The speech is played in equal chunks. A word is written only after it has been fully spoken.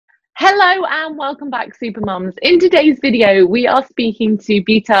Hello and welcome back, Super Mums. In today's video, we are speaking to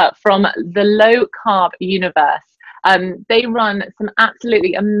Beta from the Low Carb Universe. They run some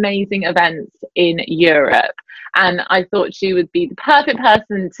absolutely amazing events in Europe, and I thought she would be the perfect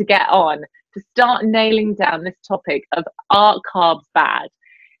person to get on to start nailing down this topic of, are carbs bad?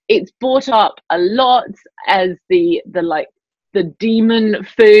 It's brought up a lot as the demon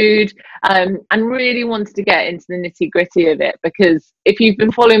food, and really wanted to get into the nitty-gritty of it, because if you've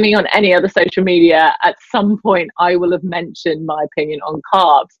been following me on any other social media, at some point I will have mentioned my opinion on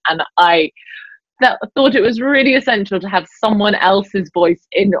carbs, and I thought it was really essential to have someone else's voice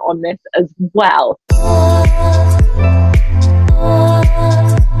in on this as well.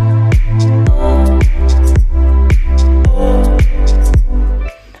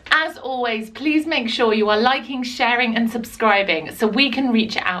 Always, please make sure you are liking, sharing and subscribing so we can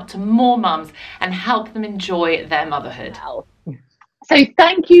reach out to more mums and help them enjoy their motherhood. So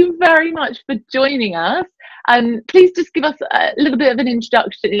thank you very much for joining us, and please just give us a little bit of an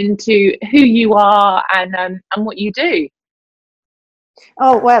introduction into who you are and what you do.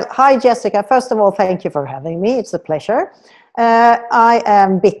 Oh, well, hi Jessica. First of all, thank you for having me. It's a pleasure. I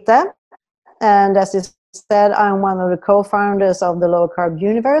am Bitte, and as you said, I'm one of the co-founders of the Low Carb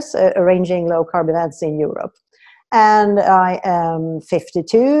Universe, arranging low carb events in Europe. And I am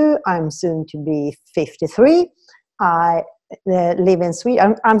 52. I'm soon to be 53. I live in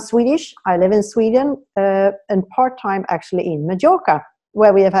Sweden. I'm Swedish. I live in Sweden, and part-time actually in Majorca,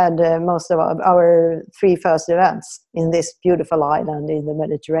 where we have had most of our three first events in this beautiful island in the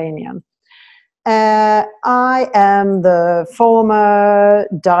Mediterranean. I am the former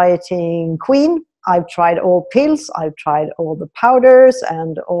dieting queen. I've tried all pills, I've tried all the powders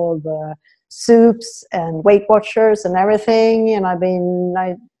and all the soups and Weight Watchers and everything. And I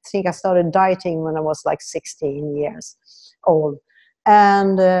think I started dieting when I was like 16 years old.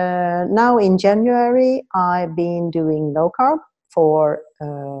 And now in January, I've been doing low carb for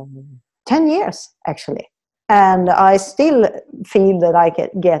 10 years, actually. And I still feel that I can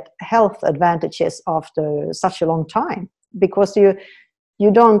get health advantages after such a long time, because you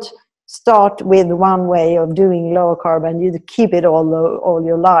don't start with one way of doing low carb and you keep it all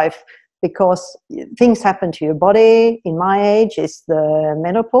your life, because things happen to your body. In my age, it's the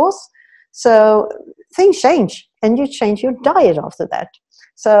menopause. So things change and you change your diet after that.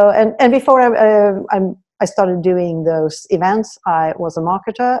 So, and before I started doing those events, I was a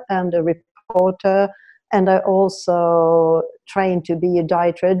marketer and a reporter, and I also trained to be a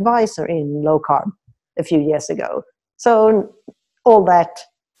dietary advisor in low carb a few years ago. So all that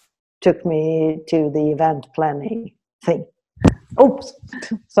took me to the event planning thing. Oops,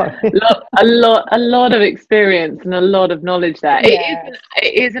 sorry. A lot of experience and a lot of knowledge there. Yes.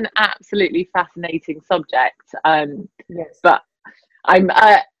 It is an absolutely fascinating subject. Yes. But I'm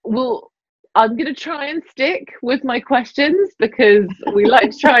going to try and stick with my questions, because we like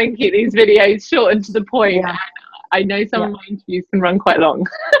to try and keep these videos short and to the point. Yeah. I know some of my interviews can run quite long.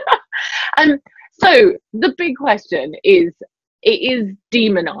 So the big question is, it is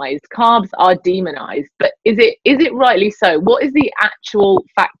demonized. Carbs are demonized, but is it rightly so? What is the actual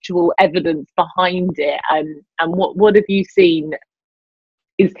factual evidence behind it, and what have you seen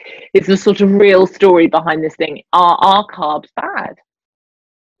is the sort of real story behind this thing? Are carbs bad?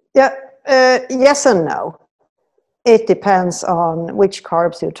 Yeah, yes and no. It depends on which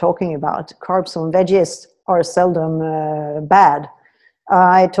carbs you're talking about. Carbs on veggies are seldom bad.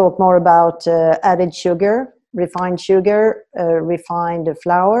 I talk more about added sugar, refined sugar, refined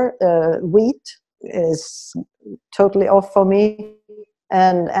flour. Wheat is totally off for me,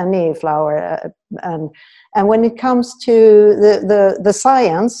 and any flour. And when it comes to the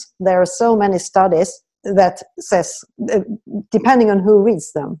science, there are so many studies that says, depending on who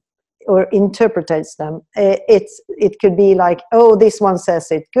reads them or interprets them, it could be like, oh, this one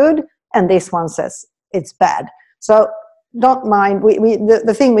says it's good and this one says it's bad. So don't mind.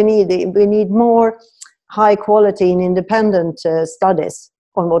 The thing we need more high quality and independent studies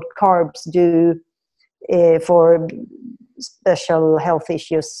on what carbs do for special health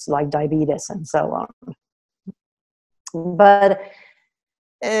issues like diabetes and so on. But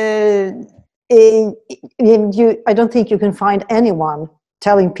I don't think you can find anyone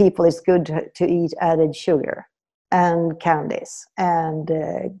telling people it's good to eat added sugar and candies and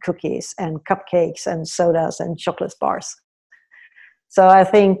cookies and cupcakes and sodas and chocolate bars. So I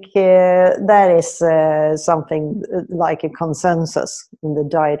think that is something like a consensus in the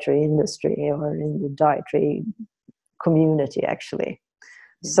dietary industry or in the dietary community, actually.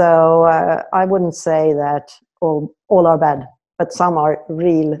 So I wouldn't say that all are bad, but some are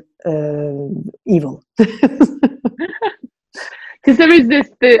real evil. Because there is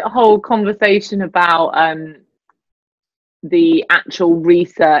the whole conversation about the actual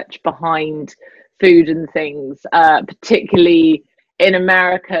research behind food and things, particularly in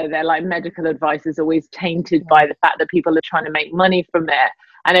America. They're like, medical advice is always tainted by the fact that people are trying to make money from it.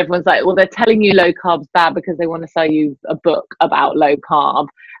 And everyone's like, well, they're telling you low carb's bad because they want to sell you a book about low carb.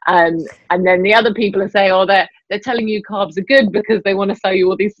 And then the other people are saying, oh, they're telling you carbs are good because they want to sell you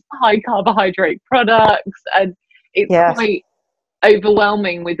all these high carbohydrate products. And it's quite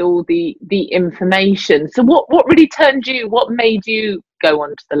overwhelming with all the information. So what really what made you go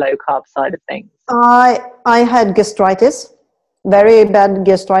onto the low carb side of things? I had gastritis, very bad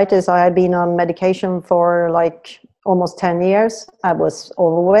gastritis. I had been on medication for like almost 10 years. I was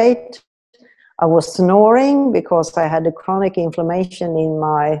overweight. I was snoring because I had a chronic inflammation in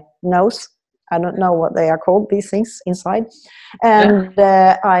my nose. I don't know what they are called, these things inside. And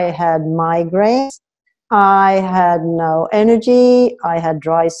I had migraines. I had no energy. I had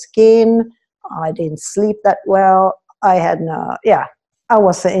dry skin. I didn't sleep that well. I had I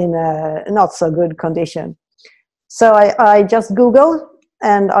was in a not so good condition. So I just Googled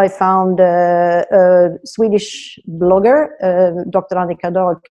and I found a Swedish blogger, Dr. Annika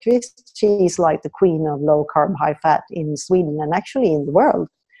Dahlqvist. She's like the queen of low carb, high fat in Sweden and actually in the world.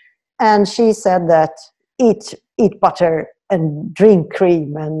 And she said that eat butter and drink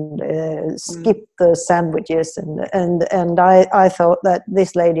cream and skip the sandwiches. And I thought that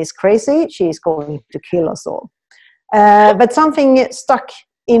this lady is crazy. She's going to kill us all. But something stuck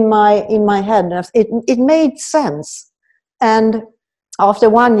in my head. It made sense. And after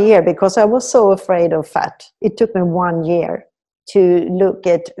 1 year, because I was so afraid of fat, it took me 1 year to look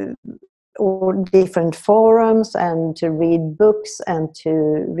at all different forums and to read books and to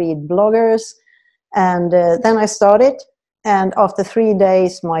read bloggers. And then I started. And after 3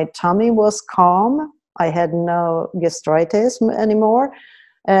 days, my tummy was calm. I had no gastritis anymore.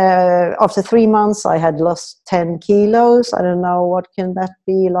 After 3 months, I had lost 10 kilos. I don't know, what can that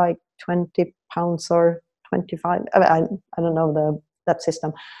be, like 20 pounds or 25? I don't know that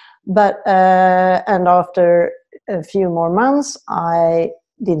system. But and after a few more months, I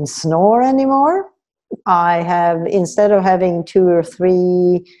didn't snore anymore. I have, instead of having 2 or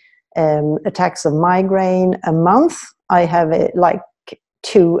 3 attacks of migraine a month, I have like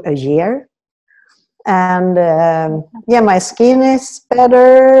 2 a year. And my skin is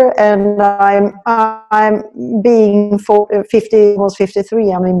better, and I'm being 50, almost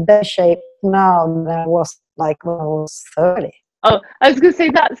 53. I'm in better shape now than I was like when I was 30. Oh, I was going to say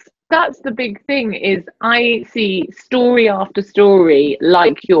that's the big thing. Is I see story after story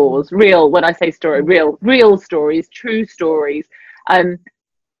like yours, real. When I say story, real stories, true stories,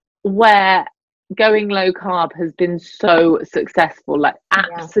 where going low carb has been so successful, like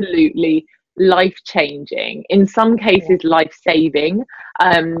absolutely life-changing, in some cases life-saving.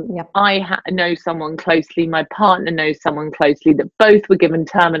 I know someone closely, my partner knows someone closely, that both were given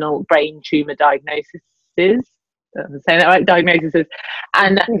terminal brain tumor diagnoses. I'm saying that right, diagnoses.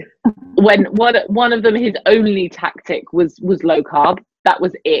 And when one of them, his only tactic was low carb. That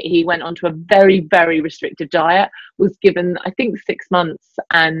was it. He went onto a very, very restrictive diet, was given, I think, 6 months,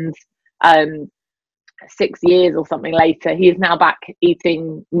 and 6 years or something later, he is now back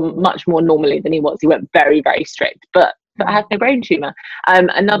eating much more normally than he was. He went very, very strict, but had no brain tumor.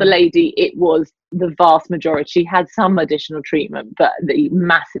 Another lady, it was the vast majority. She had some additional treatment, but the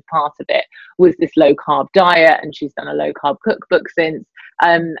massive part of it was this low carb diet, and she's done a low carb cookbook since.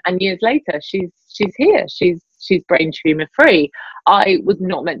 And years later, she's here. She's brain tumor free. I was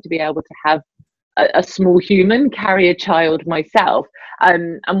not meant to be able to have a small human carry a child myself.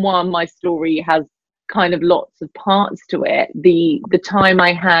 And while my story has kind of lots of parts to it, the time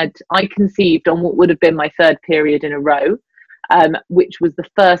I conceived on what would have been my 3rd period in a row, which was the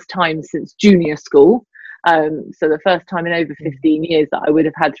first time since junior school, so the first time in over 15 years that I would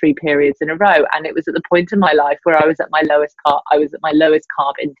have had 3 periods in a row. And it was at the point in my life where I was at my lowest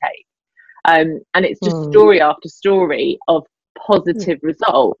carb intake, and it's just story after story of positive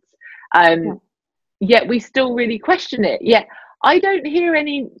results, yet we still really question it. Yet I don't hear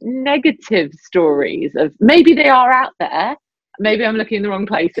any negative stories of, maybe they are out there. Maybe I'm looking in the wrong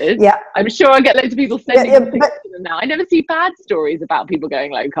places. Yeah. I'm sure I get loads of people sending things to them now. I never see bad stories about people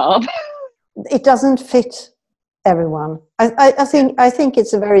going low carb. It doesn't fit everyone. I think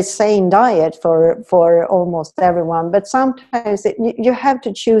it's a very sane diet for almost everyone. But sometimes you have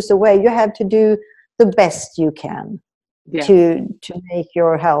to choose a way. You have to do the best you can. To make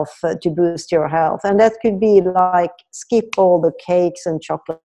your health, to boost your health. And that could be like, skip all the cakes and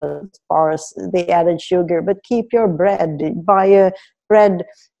chocolate bars, the added sugar, but keep your bread. Buy a bread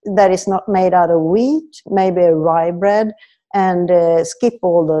that is not made out of wheat, maybe a rye bread, and skip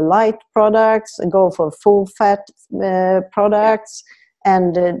all the light products, go for full fat products,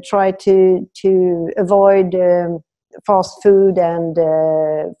 and try to avoid fast food and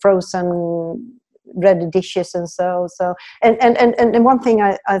frozen ready dishes and so and one thing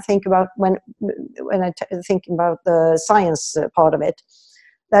I think about when I think about the science part of it,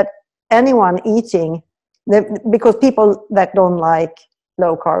 that anyone eating, because people that don't like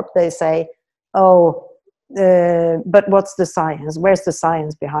low carb, they say, oh, but what's the science? Where's the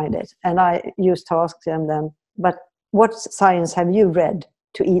science behind it? And I used to ask them then, but what science have you read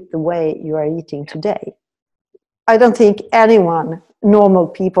to eat the way you are eating today? I don't think anyone, normal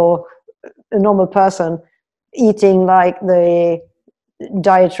people, a normal person eating like the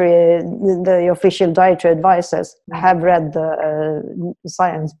official dietary advices have read the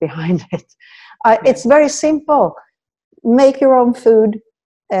science behind it. It's very simple. Make your own food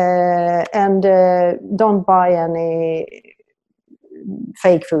and don't buy any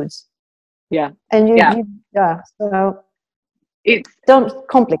fake foods. Yeah. And so it's don't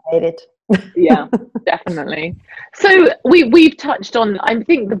complicate it. Yeah, definitely. So we've touched on, I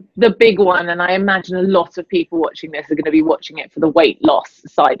think the big one, and I imagine a lot of people watching this are going to be watching it for the weight loss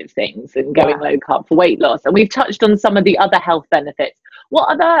side of things and going low carb for weight loss. And we've touched on some of the other health benefits. What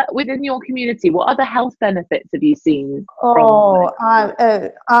other, within your community, what other health benefits have you seen? My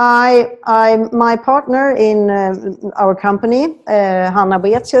partner in our company, Hanna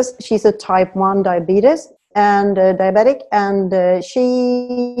Bretius, she's a type 1 diabetes and diabetic, and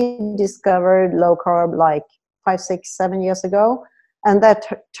she discovered low carb like 5, 6, 7 years ago, and that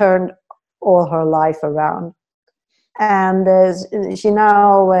turned all her life around. And she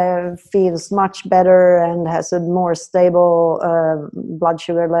now feels much better and has a more stable blood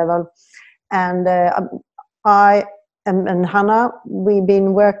sugar level. And I and Hannah, we've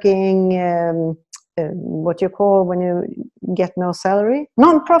been working what you call when you get no salary,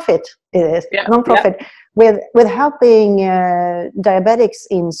 non-profit. It is non-profit with helping diabetics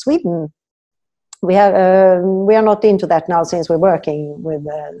in Sweden. We are not into that now since we're working with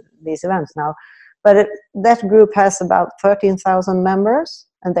these events now. But that group has about 13,000 members,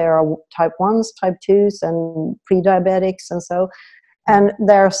 and there are type 1s, type 2s, and pre-diabetics and so. And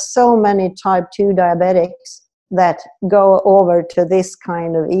there are so many type 2 diabetics that go over to this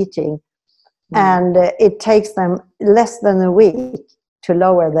kind of eating. And it takes them less than a week to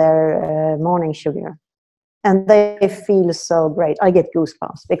lower their morning sugar. And they feel so great. I get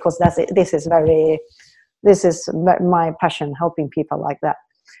goosebumps because this is my passion, helping people like that.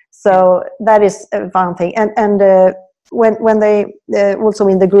 So that is one thing. And when they also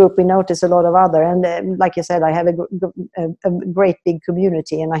in the group, we notice a lot of other, and like you said, I have a great big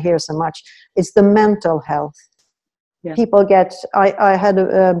community, and I hear so much. It's the mental health. Yeah. People get, I had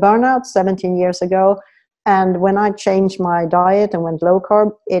a burnout 17 years ago, and when I changed my diet and went low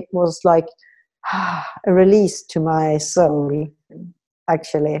carb, it was like a release to my soul,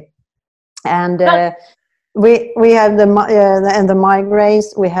 actually. And we have the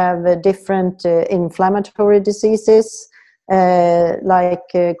migraines. We have different inflammatory diseases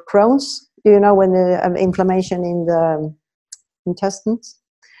like Crohn's. Do you know when they have inflammation in the intestines?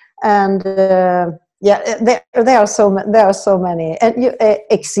 And there are so many. And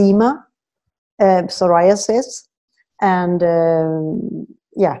eczema, psoriasis, and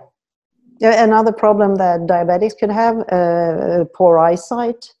another problem that diabetics could have, poor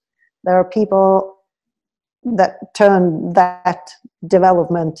eyesight. There are people that turn that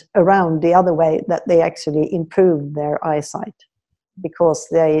development around the other way, that they actually improve their eyesight because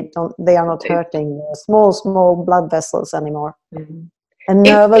they are not hurting small blood vessels anymore. Mm-hmm. And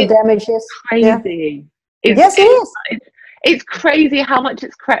nerve damages. Crazy. Yeah. Yes, it is. It's crazy how much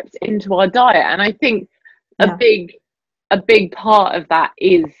it's crept into our diet, and I think a big part of that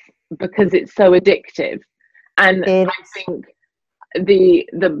is because it's so addictive. And I think the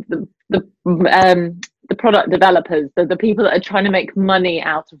product developers, the people that are trying to make money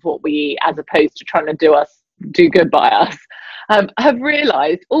out of what we eat as opposed to trying to do good by us, have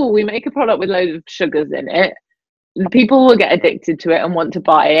realized, we make a product with loads of sugars in it. People will get addicted to it and want to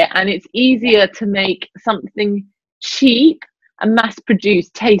buy it, and it's easier to make something cheap and mass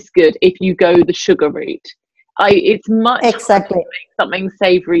produced taste good if you go the sugar route. It's much harder to make something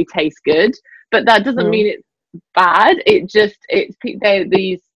savory taste good, but that doesn't mean it's bad.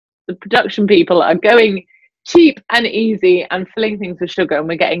 The production people are going cheap and easy and filling things with sugar, and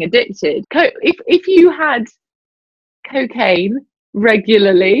we're getting addicted. If you had cocaine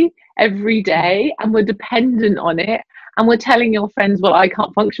regularly every day and were dependent on it, and were telling your friends, well, I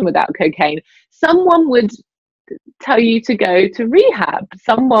can't function without cocaine, someone would tell you to go to rehab.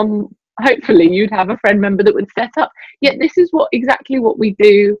 Hopefully you'd have a friend member that would set up Yet this is exactly what we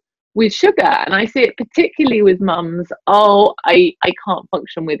do with sugar. And I see it particularly with mums. Oh, I can't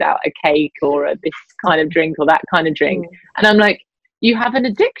function without a cake or this kind of drink or that kind of drink. And I'm like, you have an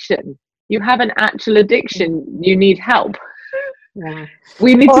addiction. You have an actual addiction. You need help. Yeah.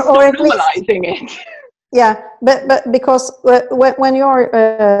 We need to stop or at normalizing it. Yeah, but because when you're,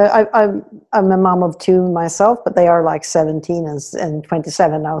 I'm a mom of two myself, but they are like 17 and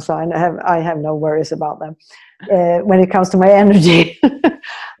 27 now, so I have no worries about them when it comes to my energy.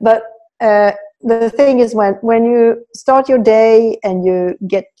 But the thing is, when you start your day and you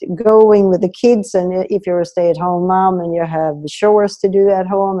get going with the kids, and if you're a stay-at-home mom and you have chores to do at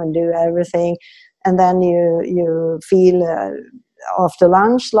home and do everything, and then you feel after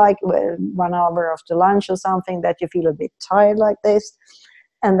lunch, like 1 hour after lunch or something, that you feel a bit tired like this,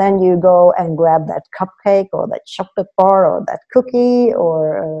 and then you go and grab that cupcake or that chocolate bar or that cookie,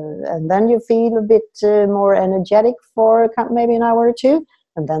 or and then you feel a bit more energetic for maybe an hour or two,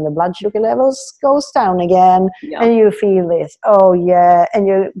 and then the blood sugar levels goes down again, and you feel this, oh yeah, and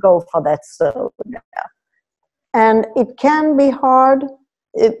you go for that soda. And it can be hard,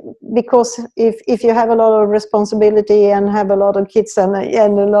 because if you have a lot of responsibility and have a lot of kids and a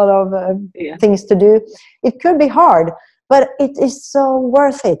lot of things to do, it could be hard, but it is so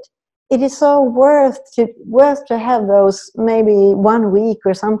worth it. It is so worth to have those maybe 1 week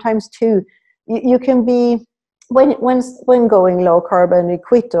or sometimes 2. You can be, when going low carb and you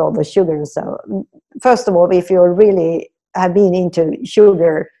quit all the sugar and so, first of all, if you really have been into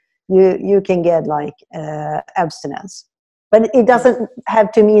sugar, you can get like abstinence. But it doesn't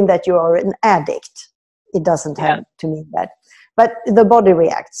have to mean that you are an addict. It doesn't have to mean that. But the body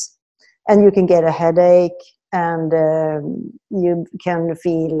reacts. And you can get a headache, and you can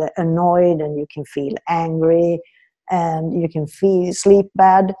feel annoyed, and you can feel angry, and you can sleep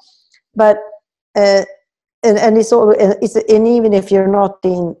bad. But and it's all, and even if you're not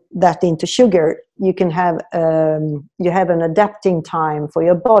that into sugar, you can have you have an adapting time for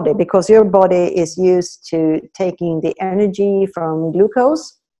your body, because your body is used to taking the energy from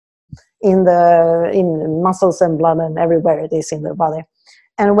glucose in muscles and blood and everywhere it is in the body.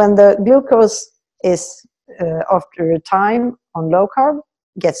 And when the glucose is after a time on low carb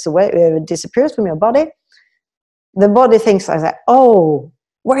gets away, disappears from your body, the body thinks like that, oh,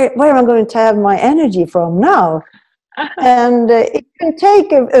 where am I going to have my energy from now? And it can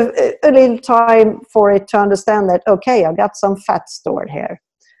take a little time for it to understand that, okay, I've got some fat stored here.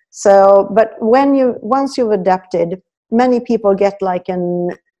 So, but once you've adapted, many people get like an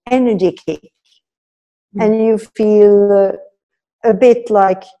energy kick, and you feel a bit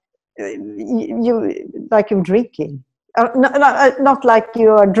like you're drinking. Not like you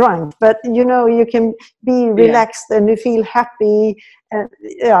are drunk, but you can be relaxed and you feel happy,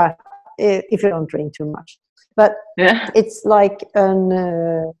 if you don't drink too much. But it's like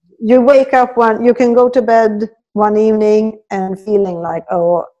you wake up you can go to bed one evening and feeling like,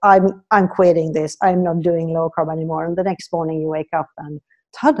 oh, I'm quitting this, I'm not doing low carb anymore, and the next morning you wake up and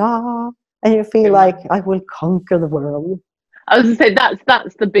ta-da, and you feel like I will conquer the world. I was going to say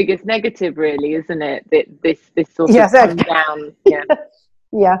that's the biggest negative, really, isn't it? This sort of come down.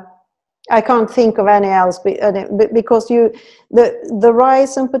 Yeah. I can't think of any else, because the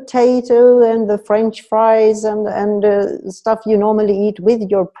rice and potato and the French fries and stuff you normally eat with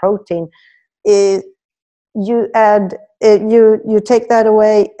your protein, you add you take that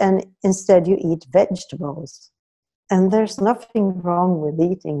away, and instead you eat vegetables. And there's nothing wrong with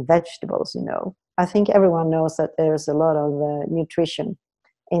eating vegetables, I think everyone knows that there's a lot of nutrition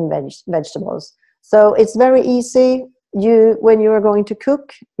in vegetables. So it's very easy. When you are going to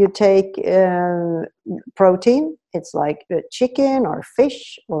cook, you take protein. It's like chicken or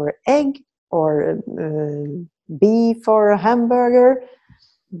fish or egg or beef or a hamburger.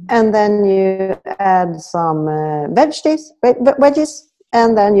 And then you add some veggies,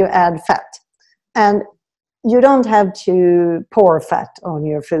 and then you add fat. And you don't have to pour fat on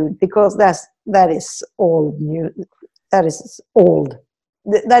your food, because that is old. That is old.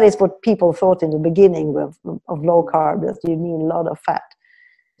 That is what people thought in the beginning of low carb, that you need a lot of fat.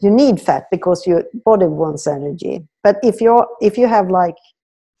 You need fat because your body wants energy. But if you have like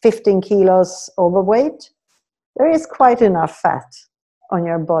 15 kilos overweight, there is quite enough fat on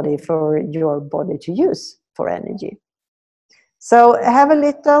your body for your body to use for energy. So have a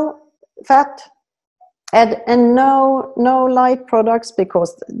little fat. And no light products,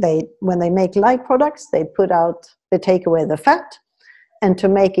 because when they make light products, they take away the fat, and to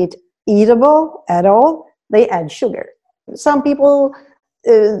make it eatable at all, they add sugar. Some people,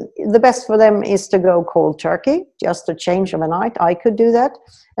 the best for them is to go cold turkey, just a change of a night. I could do that.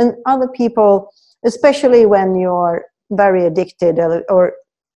 And other people, especially when you're very addicted or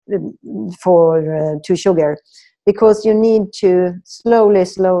to sugar, because you need to slowly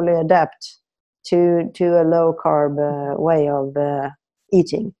adapt to a low carb way of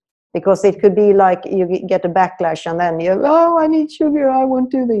eating, because it could be like you get a backlash and then I need sugar, I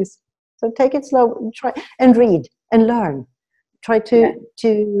won't do this. So take it slow, try and read and learn. Try to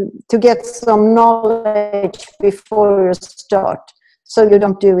get some knowledge before you start, so you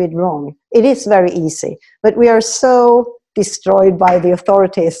don't do it wrong. It is very easy, but we are so destroyed by the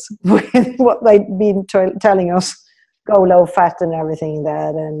authorities with what they've been telling us. Go low fat and everything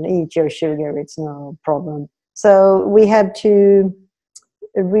that, and eat your sugar, it's no problem. So we had to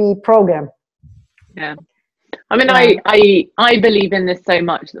reprogram. Yeah. I mean, I believe in this so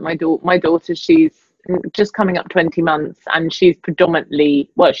much that my daughter, she's just coming up 20 months, and she's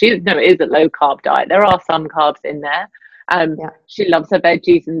predominantly, it is a low carb diet. There are some carbs in there. She loves her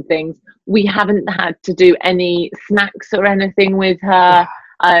veggies and things. We haven't had to do any snacks or anything with her.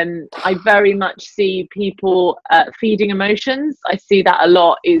 I very much see people feeding emotions. I see that a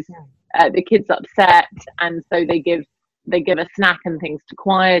lot. Is the kid's upset, and so they give a snack and things to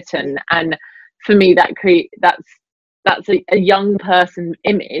quieten. And for me, that's a young person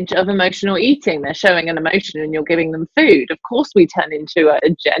image of emotional eating. They're showing an emotion and you're giving them food. Of course we turn into a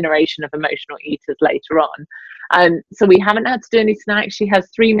generation of emotional eaters later on. So we haven't had to do any snacks. She has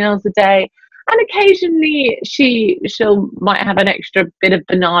 3 meals a day, and occasionally she'll might have an extra bit of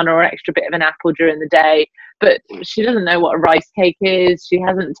banana or extra bit of an apple during the day, but she doesn't know what a rice cake is. She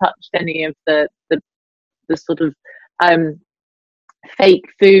hasn't touched any of the sort of fake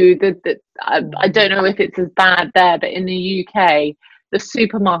food that I don't know if it's as bad there, but in the UK the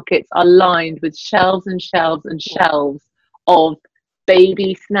supermarkets are lined with shelves and shelves and shelves of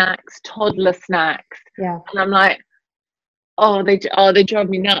baby snacks, toddler snacks, and I'm like, they drive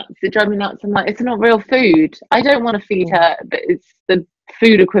me nuts. They drive me nuts. I'm like, it's not real food. I don't want to feed her, but it's the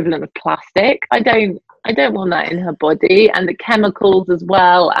food equivalent of plastic. I don't want that in her body, and the chemicals as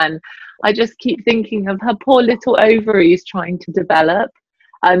well. And I just keep thinking of her poor little ovaries trying to develop.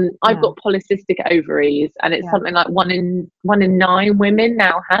 I've got polycystic ovaries, and it's something like one in 9 women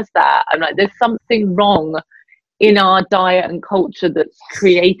now has that. I'm like, there's something wrong in our diet and culture that's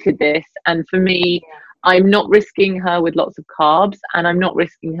created this. And for me, I'm not risking her with lots of carbs, and I'm not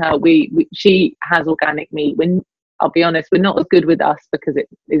risking her. She has organic meat. I'll be honest, we're not as good with us because it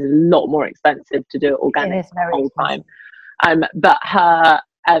is a lot more expensive to do it organic the whole time. But her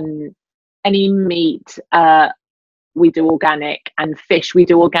any meat we do organic, and fish we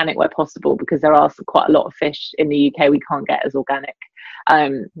do organic where possible, because there are quite a lot of fish in the UK we can't get as organic.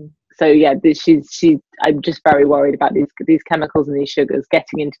 So yeah, I'm just very worried about these chemicals and these sugars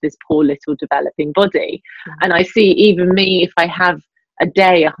getting into this poor little developing body. And I see, even me, if I have a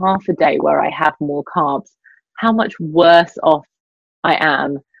half a day where I have more carbs, how much worse off I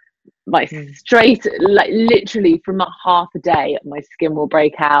am. My straight, like literally from a half a day, my skin will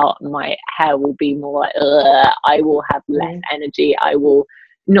break out, my hair will be more like, I will have less energy, I will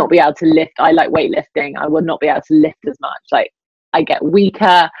not be able to lift. I like weightlifting, I will not be able to lift as much. Like, I get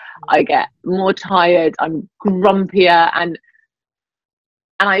weaker, I get more tired, I'm grumpier, and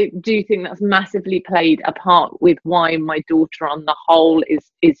I do think that's massively played a part with why my daughter on the whole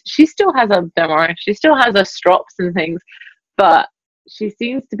is she still has her strops and things, but she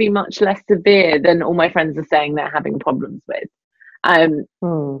seems to be much less severe than all my friends are saying they're having problems with. And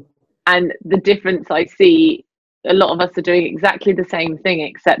the difference I see, a lot of us are doing exactly the same thing,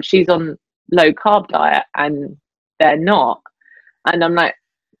 except she's on low carb diet and they're not. And I'm like,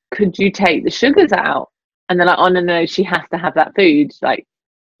 could you take the sugars out? And they're like, oh no, she has to have that food, like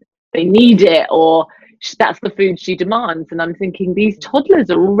they need it, or that's the food she demands. And I'm thinking, these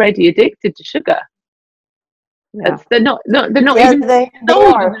toddlers are already addicted to sugar. They're not even they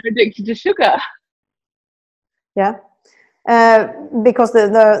are. They're addicted to sugar. Because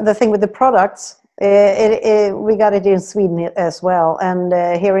the thing with the products, we got it in Sweden as well, and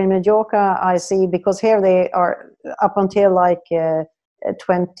here in Mallorca I see, because here they are up until like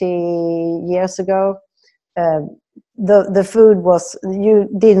 20 years ago, the food was, you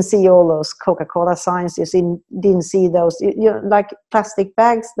didn't see all those Coca-Cola signs, didn't see those like plastic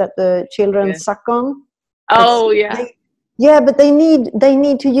bags that the children suck on. But they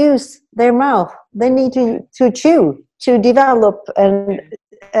need to use their mouth, they need to chew to develop and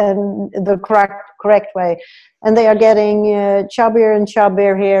the correct way, and they are getting chubbier and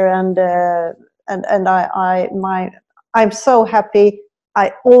chubbier here, and I'm so happy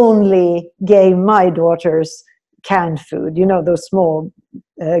I only gave my daughters canned food, those small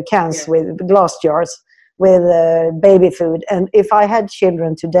cans with glass jars with baby food. And if I had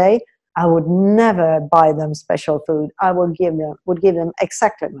children today, I would never buy them special food. I would give them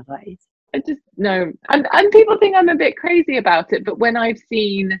exactly what I eat. I just no, and people think I'm a bit crazy about it, but when I've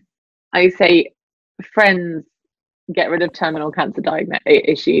seen, I say, friends get rid of terminal cancer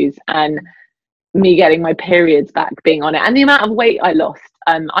issues, and me getting my periods back, being on it, and the amount of weight I lost.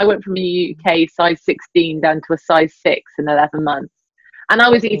 I went from a UK size 16 down to a size 6 in 11 months, and I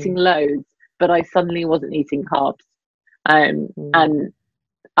was eating loads, but I suddenly wasn't eating carbs. And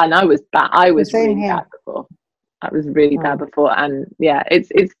I was bad. I was really bad before. I was really bad before, and yeah, it's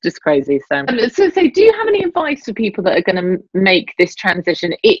just crazy. So, do you have any advice for people that are going to make this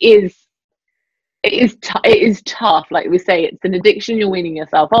transition? It is tough. Like we say, it's an addiction. You're weaning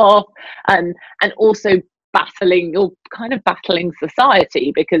yourself off, and also you're kind of battling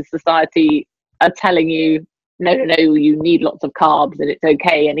society, because society are telling you, no, you need lots of carbs and it's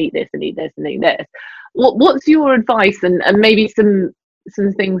okay, and eat this and eat this and eat this. What's your advice, and maybe some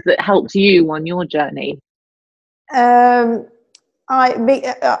things that helped you on your journey? I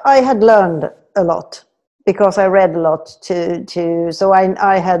had learned a lot because I read a lot so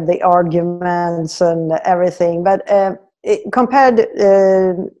I had the arguments and everything. But compared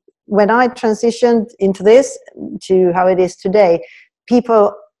when I transitioned into this to how it is today,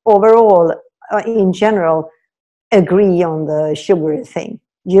 people overall, in general, agree on the sugary thing.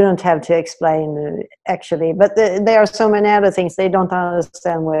 You don't have to explain actually, but there are so many other things. They don't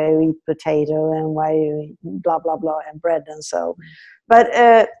understand why you eat potato and why you eat blah blah blah and bread and so. But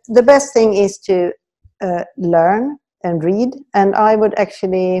the best thing is to learn and read, and I would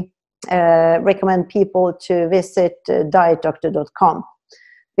actually recommend people to visit dietdoctor.com,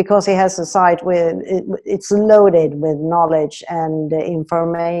 because he has a site with it's loaded with knowledge and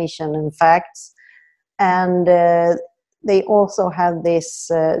information and facts. And they also have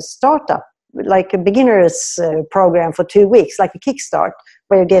this startup, like a beginner's program for 2 weeks, like a kickstart,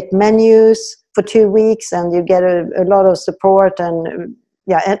 where you get menus for 2 weeks and you get a lot of support, and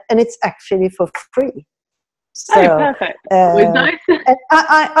it's actually for free. So, perfect. Nice.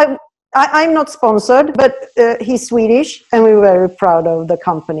 I'm not sponsored, but he's Swedish, and we're very proud of the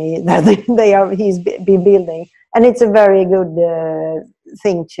company that he's been building, and it's a very good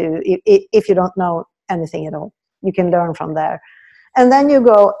thing to, if you don't know anything at all, you can learn from there. And then you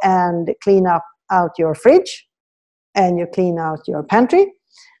go and clean out your fridge, and you clean out your pantry,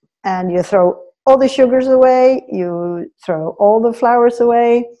 and you throw all the sugars away, you throw all the flours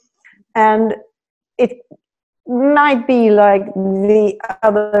away, and it might be like the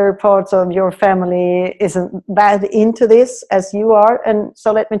other parts of your family isn't bad into this as you are. And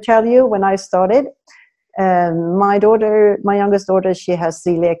so let me tell you, when I started, my youngest daughter, she has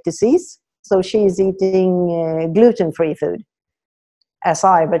celiac disease, so she's eating gluten-free food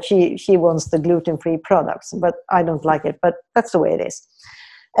but she wants the gluten-free products, but I don't like it, but that's the way it is.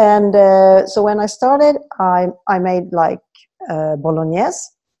 And so when I started, I made like bolognese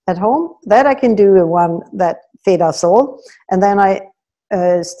at home. That I can do one that feed us all. And then I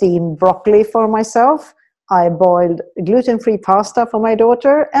steamed broccoli for myself. I boiled gluten-free pasta for my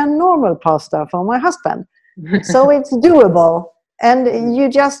daughter and normal pasta for my husband. So it's doable, and you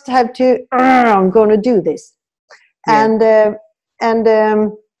just have to. I'm going to do this, and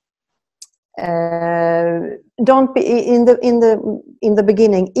don't be in the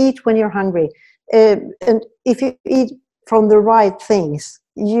beginning. Eat when you're hungry, and if you eat from the right things,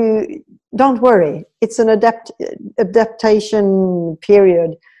 you don't worry. It's an adaptation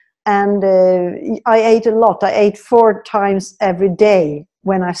period. And I ate a lot. I ate 4 times every day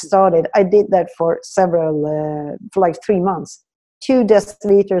when I started. I did that for like 3 months. 2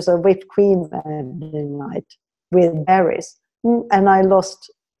 deciliters of whipped cream every night with berries. And I lost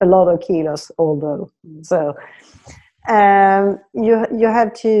a lot of kilos, although. So you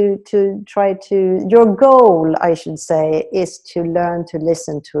have to try to, your goal, I should say, is to learn to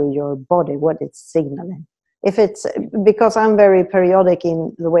listen to your body, what it's signaling. If it's, because I'm very periodic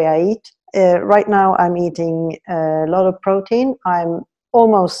in the way I eat. Right now I'm eating a lot of protein. I'm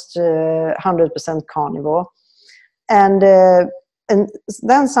almost 100% carnivore. And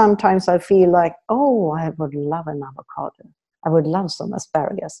then sometimes I feel like, oh, I would love an avocado. I would love some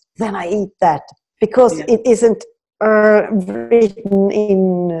asparagus. Then I eat that, because it isn't written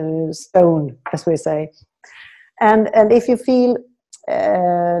in stone, as we say. And if you feel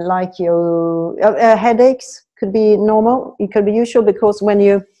like your headaches could be normal, it could be usual, because when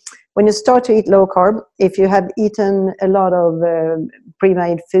you start to eat low carb, if you have eaten a lot of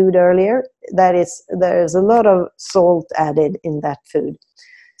pre-made food earlier, there's a lot of salt added in that food.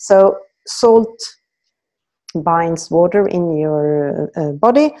 So salt binds water in your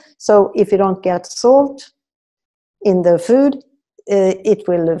body. So if you don't get salt in the food, it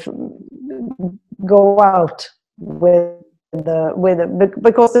will go out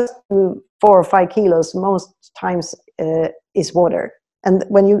because it's 4 or 5 kilos most times is water, and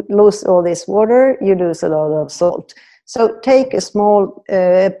when you lose all this water, you lose a lot of salt. So take a small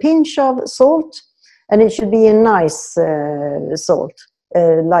pinch of salt, and it should be a nice salt,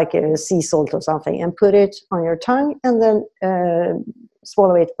 like a sea salt or something, and put it on your tongue, and then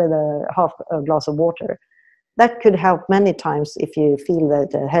swallow it with half a glass of water. That could help many times if you feel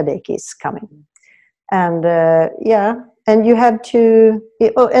that a headache is coming. And and you have to,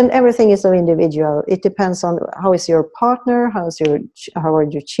 and everything is so individual. It depends on how is your partner, how are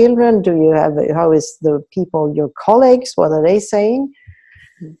your children, how is the people, your colleagues, what are they saying?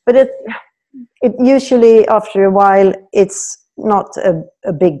 But it usually after a while it's not a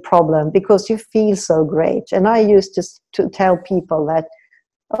big problem, because you feel so great. And I used to tell people that,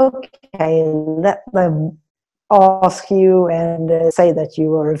 okay, let them ask you and say that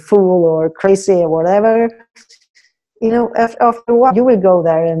you are a fool or crazy or whatever. After a while, you will go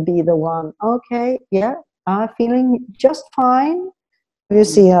there and be the one, okay, yeah, I'm feeling just fine. You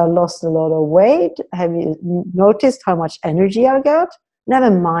see, I lost a lot of weight. Have you noticed how much energy I got? Never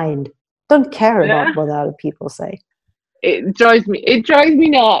mind. Don't care about what other people say. It drives me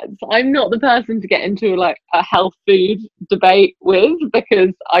nuts. I'm not the person to get into like a health food debate with,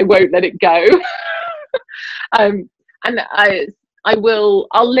 because I won't let it go. And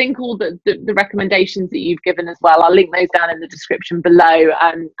I'll link all the recommendations that you've given as well. I'll link those down in the description below.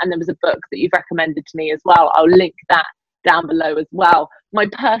 And there was a book that you've recommended to me as well. I'll link that down below as well. My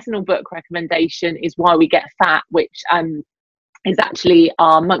personal book recommendation is Why We Get Fat, which is actually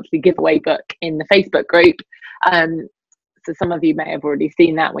our monthly giveaway book in the Facebook group. So some of you may have already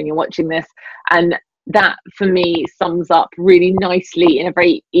seen that when you're watching this. And that for me sums up really nicely in a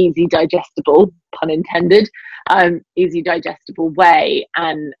very easy digestible, pun intended, easy digestible way,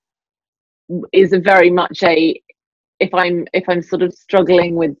 and is a very much if I'm sort of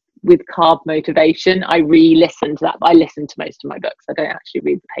struggling with carb motivation, I re-listen to that. I listen to most of my books. I don't actually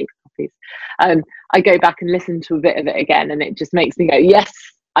read the paper copies. I go back and listen to a bit of it again, and it just makes me go, yes,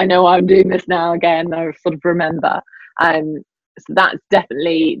 I know I'm doing this now again. I sort of remember. So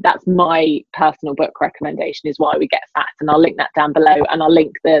that's my personal book recommendation, is Why We Get Fat, and I'll link that down below, and I'll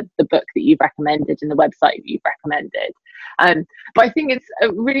link the book that you've recommended and the website that you've recommended. But I think it's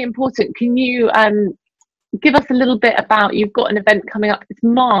really important. Can you give us a little bit about, you've got an event coming up. It's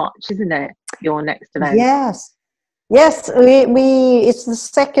March, isn't it? Your next event? Yes. It's the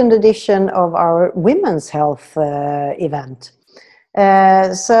second edition of our women's health event.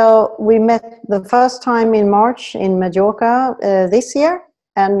 So we met the first time in March in Majorca this year,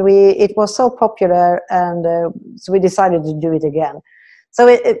 and it was so popular, and so we decided to do it again. So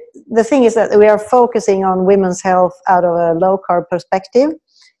the thing is that we are focusing on women's health out of a low-carb perspective,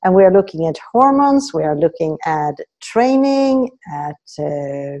 and we are looking at hormones, we are looking at training, at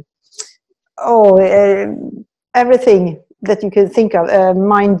everything that you can think of,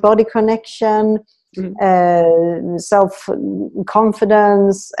 mind-body connection,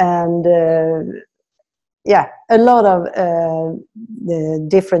 self-confidence, and a lot of the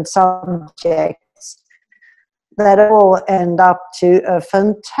different subjects that all end up to a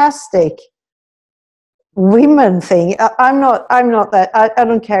fantastic women thing. I'm not that. I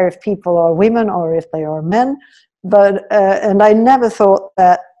don't care if people are women or if they are men, but and I never thought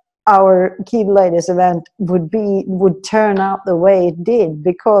that our Key Ladies event would turn out the way it did,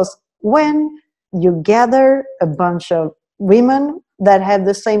 because when you gather a bunch of women that have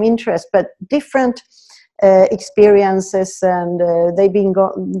the same interest but different experiences, and they've been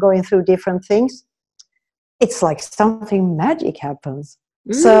going through different things, it's like something magic happens.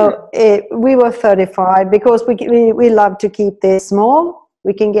 So we were 35, because we love to keep this small.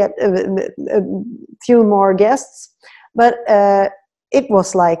 We can get a few more guests, but it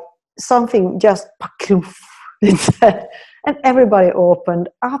was like something just and everybody opened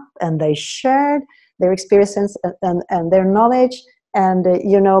up, and they shared their experiences and their knowledge. And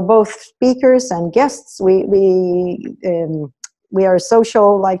both speakers and guests, we are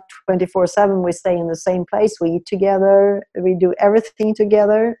social, like 24/7. We stay in the same place. We eat together. We do everything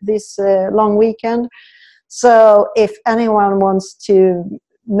together this long weekend. So if anyone wants to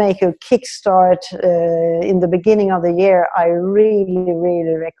make a kickstart in the beginning of the year, I really,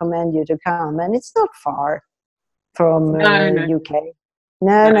 really recommend you to come. And it's not far from UK.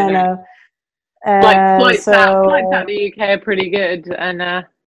 No. Flights out of the UK are pretty good, and yes,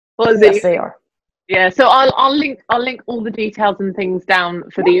 they are. Yeah, so I'll link all the details and things down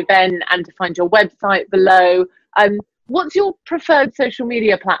for the event, and to find your website below. What's your preferred social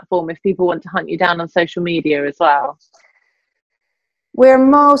media platform if people want to hunt you down on social media as well? We're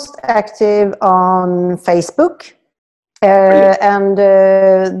most active on Facebook. And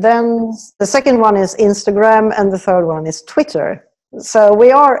then the second one is Instagram, and the third one is Twitter. So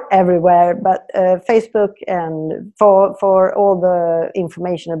we are everywhere, but Facebook, and for all the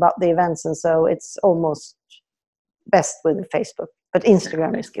information about the events, and so it's almost best with Facebook. But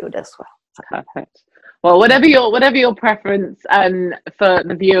Instagram is good as well. Perfect. Well, whatever your preference, for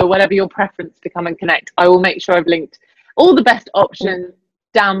the viewer, whatever your preference to come and connect, I will make sure I've linked all the best options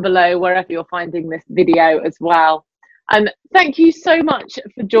down below wherever you're finding this video as well. Thank you so much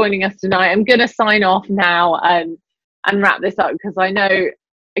for joining us tonight. I'm going to sign off now and wrap this up, because I know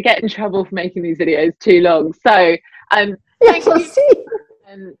I get in trouble for making these videos too long. So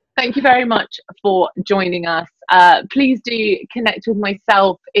thank you very much for joining us. Please do connect with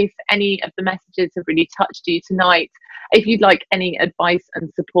myself if any of the messages have really touched you tonight. If you'd like any advice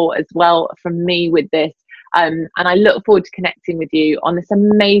and support as well from me with this. And I look forward to connecting with you on this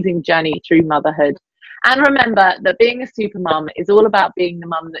amazing journey through motherhood. And remember that being a super mum is all about being the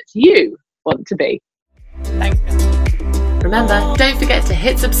mum that you want to be. Thanks, guys. Remember, don't forget to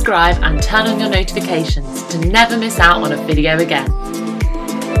hit subscribe and turn on your notifications to never miss out on a video again.